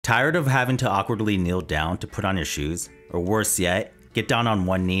Tired of having to awkwardly kneel down to put on your shoes? Or worse yet, get down on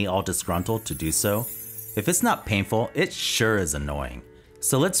one knee all disgruntled to do so? If it's not painful, it sure is annoying.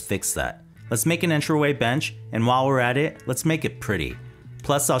 So let's fix that. Let's make an entryway bench, and while we're at it, let's make it pretty.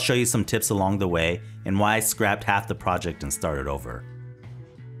 Plus I'll show you some tips along the way and why I scrapped half the project and started over.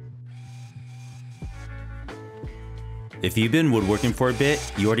 If you've been woodworking for a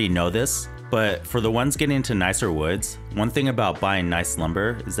bit, you already know this, but for the ones getting into nicer woods, one thing about buying nice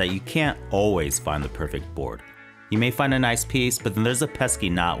lumber is that you can't always find the perfect board. You may find a nice piece, but then there's a pesky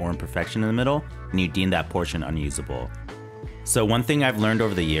knot or imperfection in the middle, and you deem that portion unusable. So one thing I've learned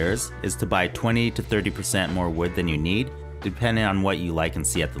over the years is to buy 20 to 30% more wood than you need, depending on what you like and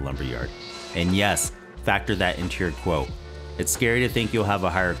see at the lumberyard. And yes, factor that into your quote. It's scary to think you'll have a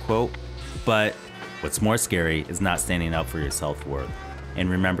higher quote, but what's more scary is not standing up for your self-worth. And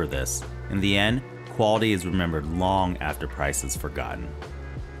remember this, in the end, quality is remembered long after price is forgotten.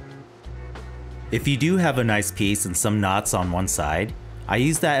 If you do have a nice piece and some knots on one side, I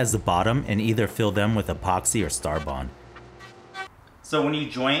use that as the bottom and either fill them with epoxy or Starbond. So when you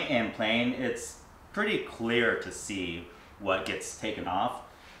joint and plane, it's pretty clear to see what gets taken off,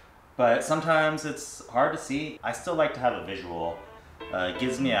 but sometimes it's hard to see. I still like to have a visual. It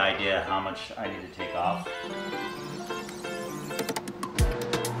gives me an idea how much I need to take off.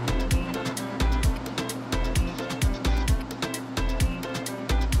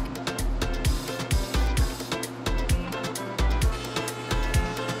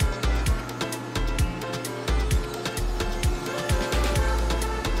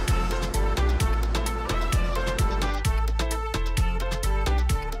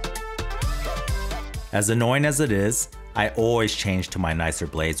 As annoying as it is, I always change to my nicer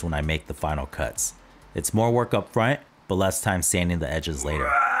blades when I make the final cuts. It's more work up front, but less time sanding the edges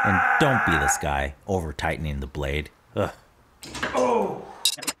later. And don't be this guy, over tightening the blade. Ugh. Oh.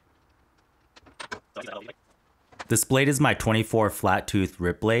 This blade is my 24 flat tooth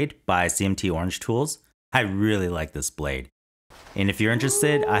rip blade by CMT Orange Tools. I really like this blade. And if you're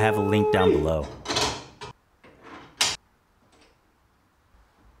interested, I have a link down below.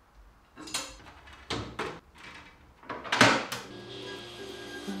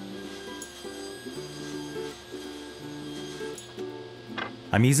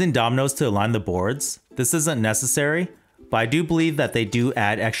 I'm using dominoes to align the boards. This isn't necessary, but I do believe that they do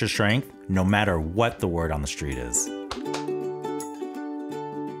add extra strength no matter what the word on the street is.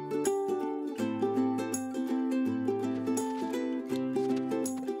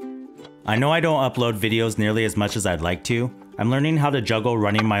 I know I don't upload videos nearly as much as I'd like to. I'm learning how to juggle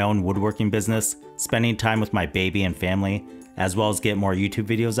running my own woodworking business, spending time with my baby and family, as well as get more YouTube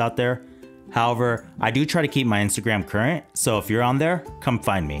videos out there. However, I do try to keep my Instagram current, so if you're on there, come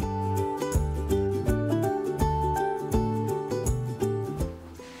find me.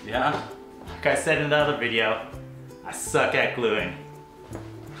 Yeah, like I said in the other video, I suck at gluing.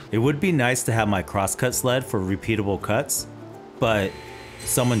 It would be nice to have my crosscut sled for repeatable cuts, but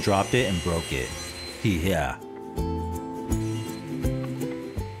someone dropped it and broke it. Yeah.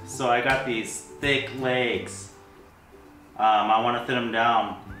 So I got these thick legs. I want to thin them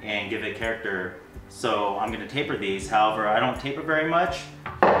down and give it character, so I'm going to taper these. However, I don't taper very much,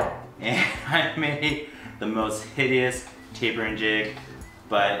 and I made the most hideous tapering jig,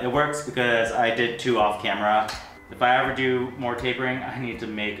 but it works because I did 2 off camera. If I ever do more tapering, I need to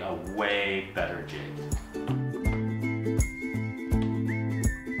make a way better jig.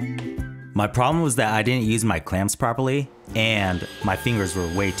 My problem was that I didn't use my clamps properly, and my fingers were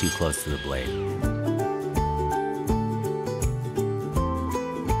way too close to the blade.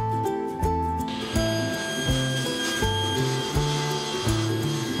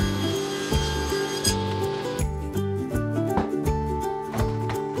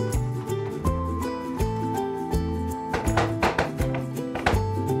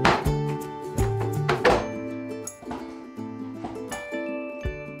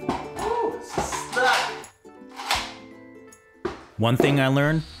 One thing I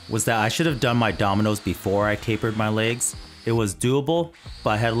learned was that I should have done my dominoes before I tapered my legs. It was doable, but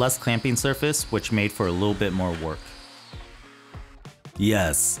I had less clamping surface, which made for a little bit more work.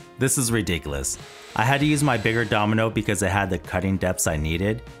 Yes, this is ridiculous. I had to use my bigger domino because it had the cutting depths I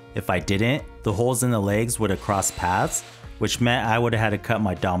needed. If I didn't, the holes in the legs would have crossed paths, which meant I would have had to cut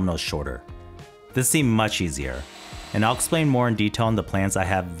my dominoes shorter. This seemed much easier, and I'll explain more in detail in the plans I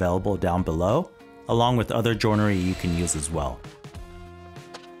have available down below, along with other joinery you can use as well.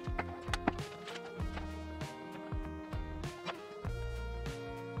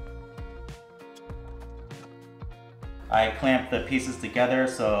 I clamped the pieces together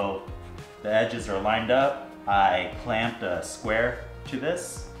so the edges are lined up. I clamped a square to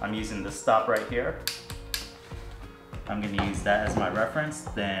this. I'm using this stop right here. I'm going to use that as my reference.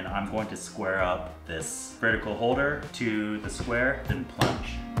 Then I'm going to square up this vertical holder to the square, then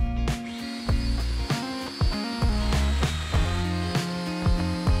plunge.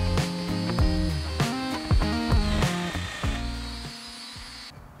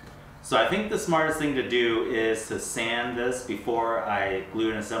 So I think the smartest thing to do is to sand this before I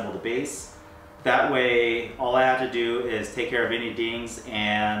glue and assemble the base. That way, all I have to do is take care of any dings,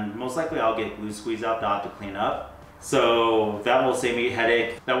 and most likely I'll get glue squeeze out that I'll have to clean up. So that will save me a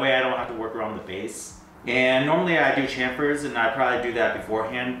headache. That way I don't have to work around the base. And normally I do chamfers, and I probably do that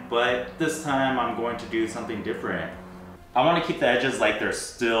beforehand, but this time I'm going to do something different. I want to keep the edges like they're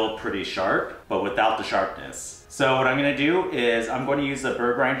still pretty sharp, but without the sharpness. So what I'm going to do is I'm going to use the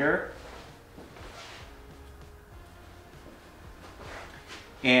burr grinder.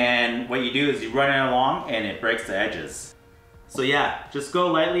 And what you do is you run it along and it breaks the edges. So yeah, just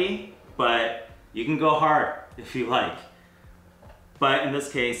go lightly, but you can go hard if you like. But in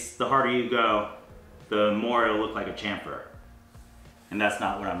this case, the harder you go, the more it'll look like a chamfer. And that's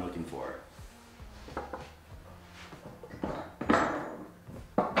not what I'm looking for.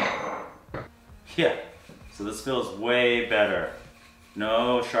 Yeah, so this feels way better.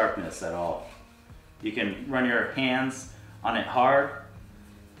 No sharpness at all. You can run your hands on it hard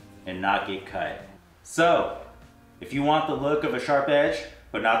and not get cut. So, if you want the look of a sharp edge,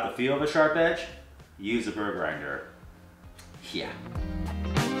 but not the feel of a sharp edge, use a burr grinder. Yeah.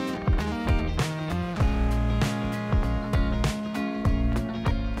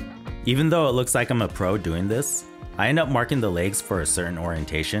 Even though it looks like I'm a pro doing this, I end up marking the legs for a certain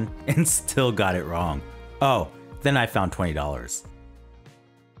orientation and still got it wrong. Oh, then I found $20.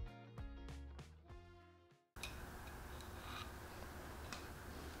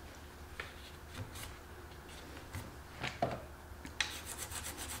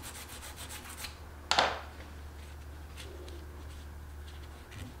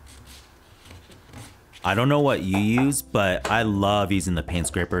 I don't know what you use, but I love using the paint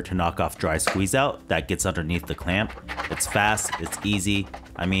scraper to knock off dry squeeze out that gets underneath the clamp. It's fast, it's easy.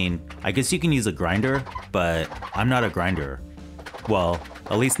 I mean, I guess you can use a grinder, but I'm not a grinder. Well,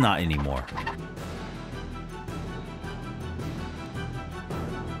 at least not anymore.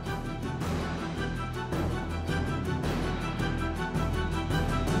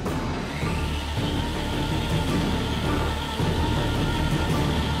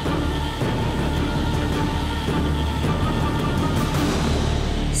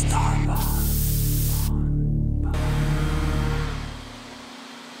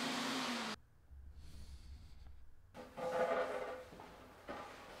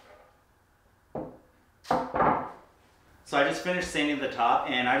 So I just finished sanding the top,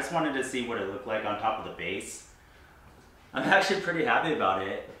 and I just wanted to see what it looked like on top of the base. I'm actually pretty happy about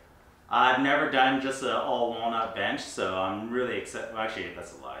it. I've never done just an all walnut bench, so I'm really excited. Well, actually,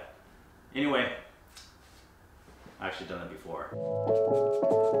 that's a lie. Anyway, I've actually done that before.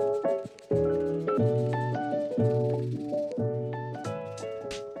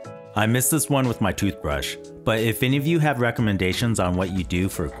 I missed this one with my toothbrush, but if any of you have recommendations on what you do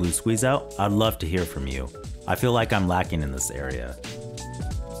for glue squeeze out, I'd love to hear from you. I feel like I'm lacking in this area.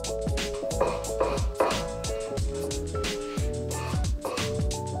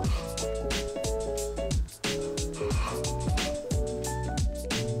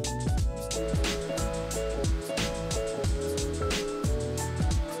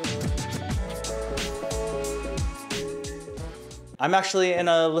 I'm actually in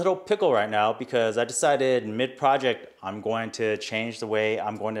a little pickle right now because I decided mid-project I'm going to change the way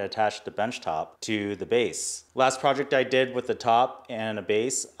I'm going to attach the bench top to the base. Last project I did with the top and a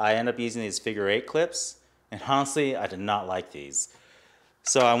base, I ended up using these figure-8 clips, and honestly, I did not like these.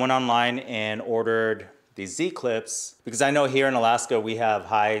 So I went online and ordered these Z clips because I know here in Alaska we have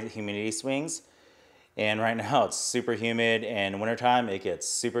high humidity swings. And right now it's super humid, and in wintertime it gets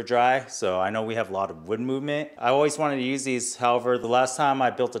super dry, so I know we have a lot of wood movement. I always wanted to use these, however, the last time I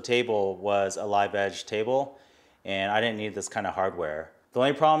built a table was a live edge table, and I didn't need this kind of hardware. The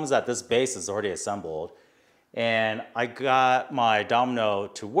only problem is that this base is already assembled, and I got my domino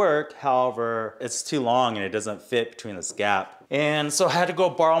to work, however, it's too long and it doesn't fit between this gap. And so I had to go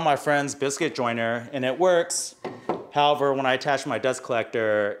borrow my friend's biscuit joiner, and it works. However, when I attach my dust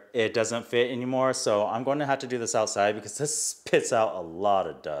collector, it doesn't fit anymore, so I'm going to have to do this outside because this spits out a lot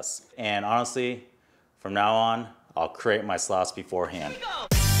of dust. And honestly, from now on, I'll create my slots beforehand.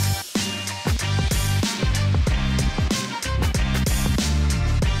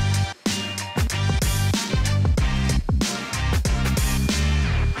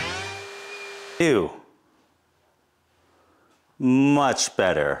 Ew. much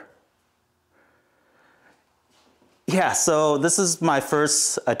better. Yeah, so this is my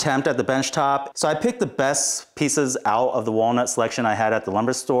first attempt at the bench top. So I picked the best pieces out of the walnut selection I had at the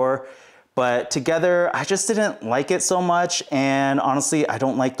lumber store, but together I just didn't like it so much, and honestly, I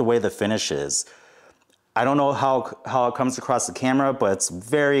don't like the way the finish is. I don't know how it comes across the camera, but it's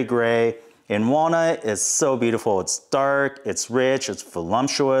very gray. And walnut is so beautiful. It's dark, it's rich, it's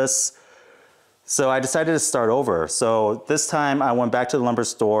voluptuous. So I decided to start over. So this time I went back to the lumber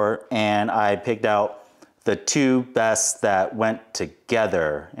store and I picked out the two best that went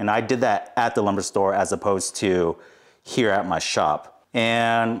together. And I did that at the lumber store as opposed to here at my shop.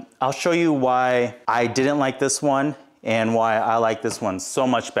 And I'll show you why I didn't like this one and why I like this one so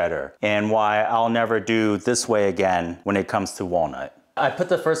much better and why I'll never do this way again when it comes to walnut. I put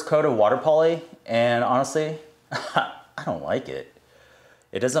the first coat of water poly and honestly, I don't like it.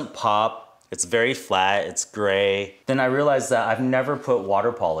 It doesn't pop. It's very flat, it's gray. Then I realized that I've never put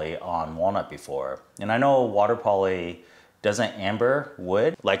water poly on walnut before. And I know water poly doesn't amber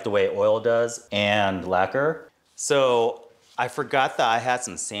wood like the way oil does and lacquer. So I forgot that I had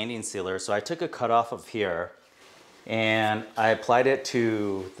some sanding sealer. So I took a cut off of here and I applied it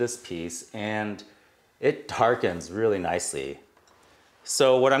to this piece and it darkens really nicely.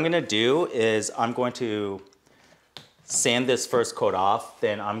 So what I'm gonna do is I'm going to sand this first coat off,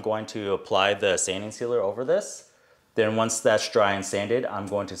 then I'm going to apply the sanding sealer over this. Then once that's dry and sanded, I'm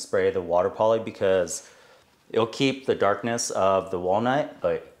going to spray the water poly because it'll keep the darkness of the walnut,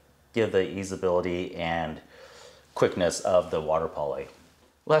 but give the easeability and quickness of the water poly.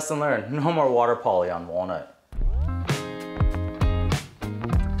 Lesson learned, no more water poly on walnut.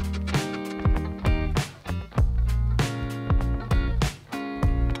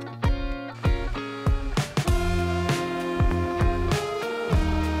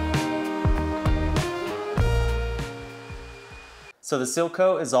 So the seal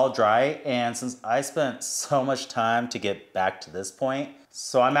coat is all dry, and since I spent so much time to get back to this point,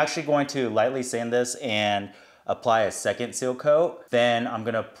 so I'm actually going to lightly sand this and apply a second seal coat. Then I'm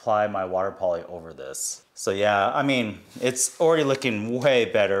gonna apply my water poly over this. So yeah, I mean, it's already looking way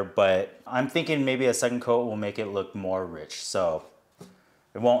better, but I'm thinking maybe a second coat will make it look more rich. So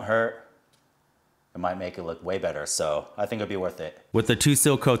it won't hurt. It might make it look way better, so I think it'll be worth it. With the 2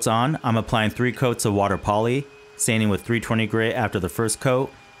 seal coats on, I'm applying 3 coats of water poly, sanding with 320 grit after the first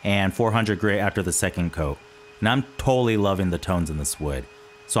coat and 400 grit after the second coat. And I'm totally loving the tones in this wood.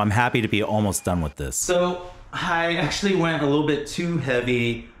 So I'm happy to be almost done with this. So I actually went a little bit too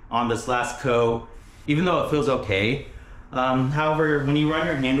heavy on this last coat, even though it feels okay. However, when you run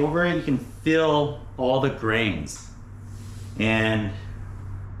your hand over it, you can feel all the grains. And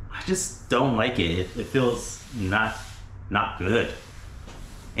I just don't like it. It feels not good.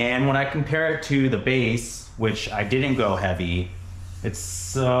 And when I compare it to the base, which I didn't go heavy, it's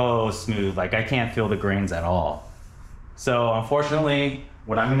so smooth. Like I can't feel the grains at all. So unfortunately,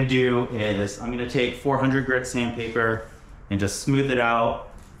 what I'm gonna do is I'm gonna take 400 grit sandpaper and just smooth it out,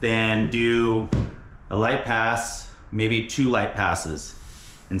 then do a light pass, maybe 2 light passes,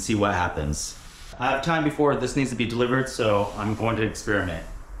 and see what happens. I have time before this needs to be delivered, so I'm going to experiment.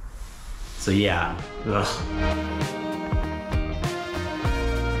 So yeah. Ugh.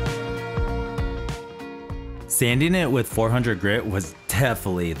 Sanding it with 400 grit was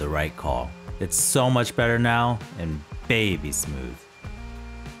definitely the right call. It's so much better now and baby smooth.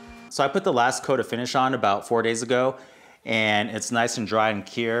 So I put the last coat of finish on about 4 days ago and it's nice and dry and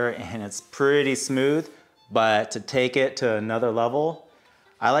clear and it's pretty smooth, but to take it to another level,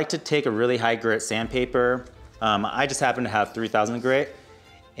 I like to take a really high grit sandpaper. I just happen to have 3000 grit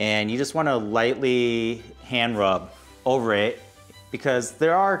and you just want to lightly hand rub over it because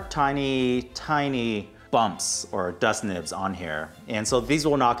there are tiny bumps or dust nibs on here. And so these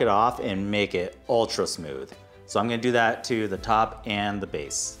will knock it off and make it ultra smooth. So I'm gonna do that to the top and the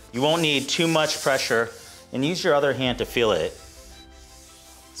base. You won't need too much pressure and use your other hand to feel it.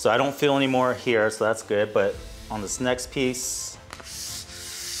 So I don't feel any more here, so that's good. But on this next piece,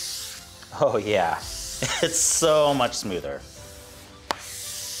 oh yeah, it's so much smoother.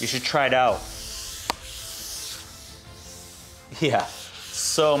 You should try it out. Yeah.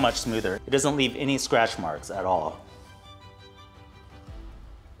 So much smoother. It doesn't leave any scratch marks at all.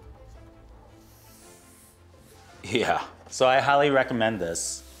 Yeah, so I highly recommend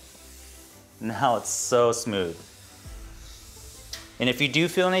this. Now it's so smooth. And if you do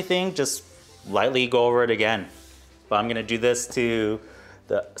feel anything, just lightly go over it again. But I'm gonna do this to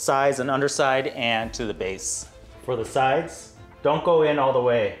the sides and underside and to the base. For the sides, don't go in all the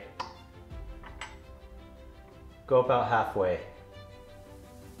way. Go about halfway.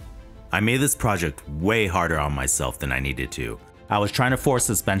 I made this project way harder on myself than I needed to. I was trying to force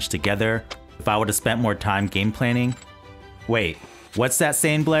this bench together. If I would have spent more time game planning. Wait, what's that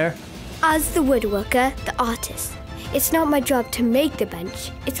saying, Blair? As the woodworker, the artist, it's not my job to make the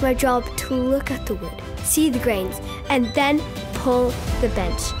bench. It's my job to look at the wood, see the grains, and then pull the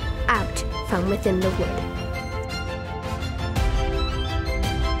bench out from within the wood.